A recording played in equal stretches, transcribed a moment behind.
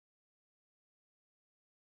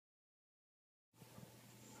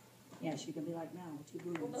Yeah, she could be like Mel, 2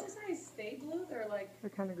 blue Will ones. those eyes stay blue? They're like, They're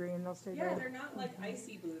kind of green. They'll stay yeah, blue. they're not like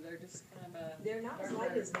icy blue. They're just kind of a. They're not as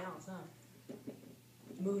light as Mal's, huh?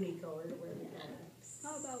 Moony color, or whatever you call it.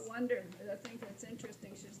 How about Wonder? I think that's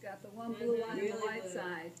interesting. She's got the one blue one on the Really light blue.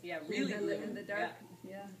 side. Yeah, really and blue. In the dark.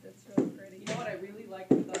 Yeah, that's really pretty. You know what I really liked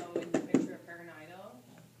though in the picture of her and Ido?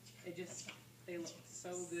 They look so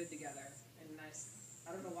good together. And nice.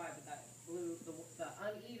 I don't know why, but that blue, the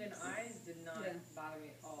uneven eyes did not bother me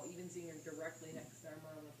at all. Even seeing her directly next to her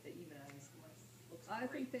mom with the even eyes, looks I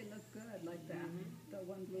great. think they look good like that. The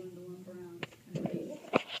one blue and the one brown.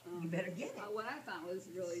 You better get it. What I thought was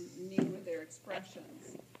really neat with their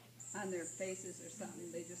expressions on their faces or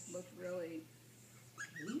something. They just looked really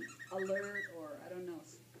alert, or I don't know.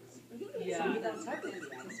 Yeah. When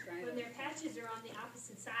their patches are on the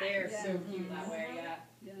opposite side. They're so cute that way, yeah.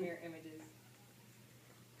 Yeah. Mirror images.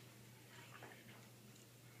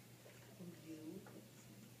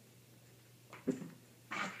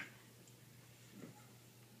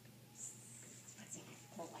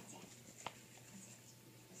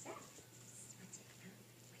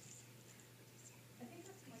 I think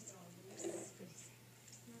that's my dog.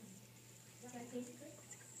 Does that taste good?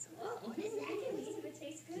 Oh, what is that? Can we see if it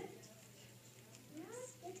tastes good?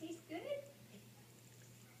 Yeah, it tastes good.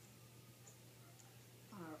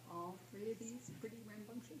 Are all 3 of these pretty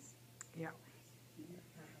rambunctious? Yeah.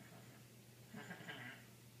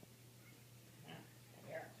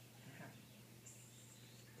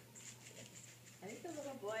 I think the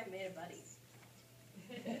little boy made a buddy.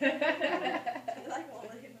 He like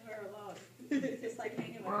won't leave her alone. Just like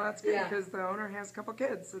hanging with Well, her. that's good because the owner has a couple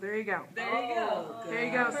kids. So there you go. There you go. There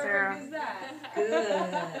you go, How Sarah. perfect is that?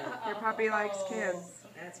 Good. Your puppy likes kids.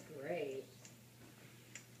 That's great.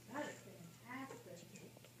 That is fantastic.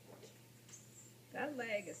 That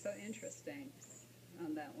leg is so interesting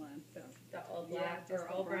on that one. So. The all Yeah, black just or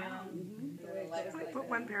the all brown. brown. Mhm. The The way it legs goes I like put that.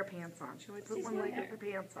 one pair of pants on. She only put Just one one leg pair. with the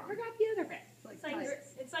pants on. Forgot the other bit. Like It's like tights.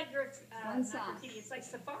 not for sock. kitty. It's like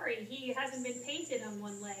Safari. He hasn't been painted on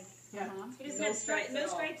one leg. Uh-huh. He doesn't No have stripes no at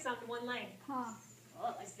all. stripes on one leg. Huh.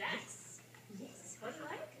 Oh, like that? Yes. What do you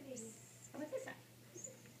like? What's this?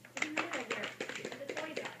 Put another leg here. Put the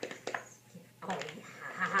toys on. Oh,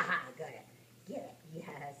 yeah. Got it. Get it.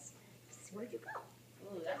 Yes. Where'd you go?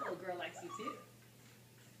 Oh, that little girl likes you too.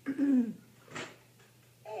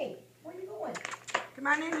 Hey, where you going? Come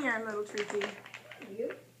on in here, little treaty.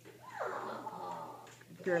 You? Oh.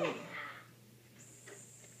 Girly.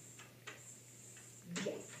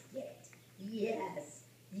 Yes, get it. Yes.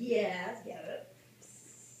 Yes, get it.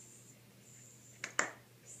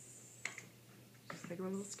 Just like I'm a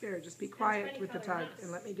little scared. Just be quiet funny with the color tug mouse.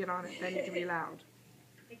 and let me get on it. Then you can be loud.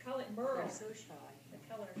 They call it Merle. They're so shy. The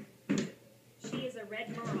color. She is a red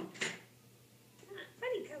Merle. Ah,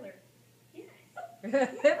 funny color. Yeah.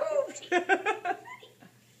 It moved.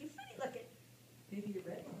 You funny looking. Maybe you're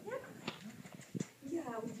ready. Yeah,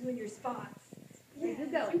 I was doing your spots. There you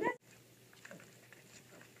go.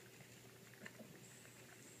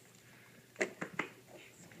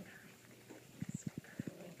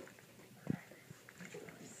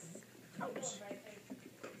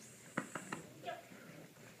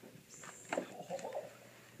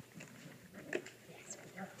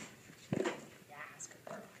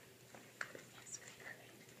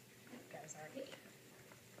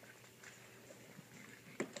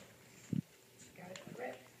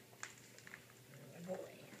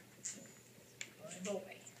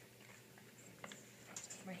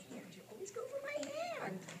 My hand. You always go for my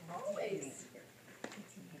hand. Always.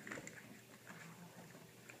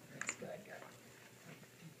 That's good, girl.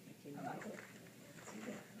 Good girl.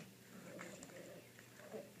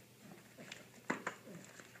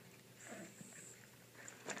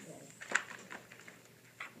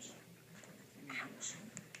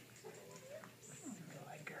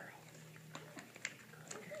 Good girl.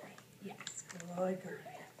 Yes, good girl.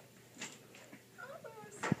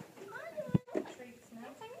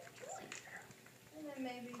 And then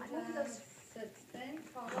maybe Look at those. sit thing,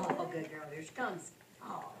 Oh, good girl. Here she comes.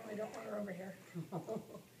 Oh, I don't want her over here.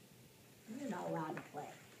 You're not allowed to play.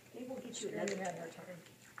 Maybe we'll get you another time.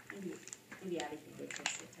 Maybe Abby can get you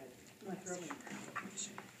a time. You want to throw me in there?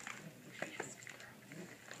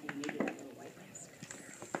 Maybe that little white one.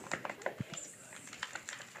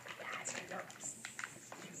 Yes, good girl.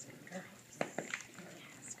 Yes, good girl.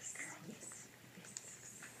 Yes, good girl. Yes.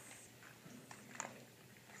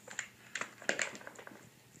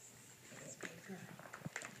 Yes, good girl.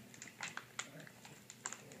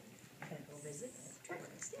 Gonna go visit Trevor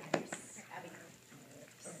upstairs. Abby.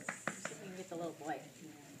 See if we can get the little boy.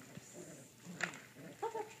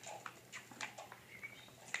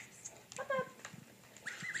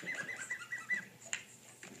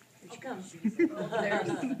 comes. There's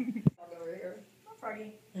I'll go over here.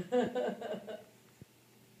 Froggy.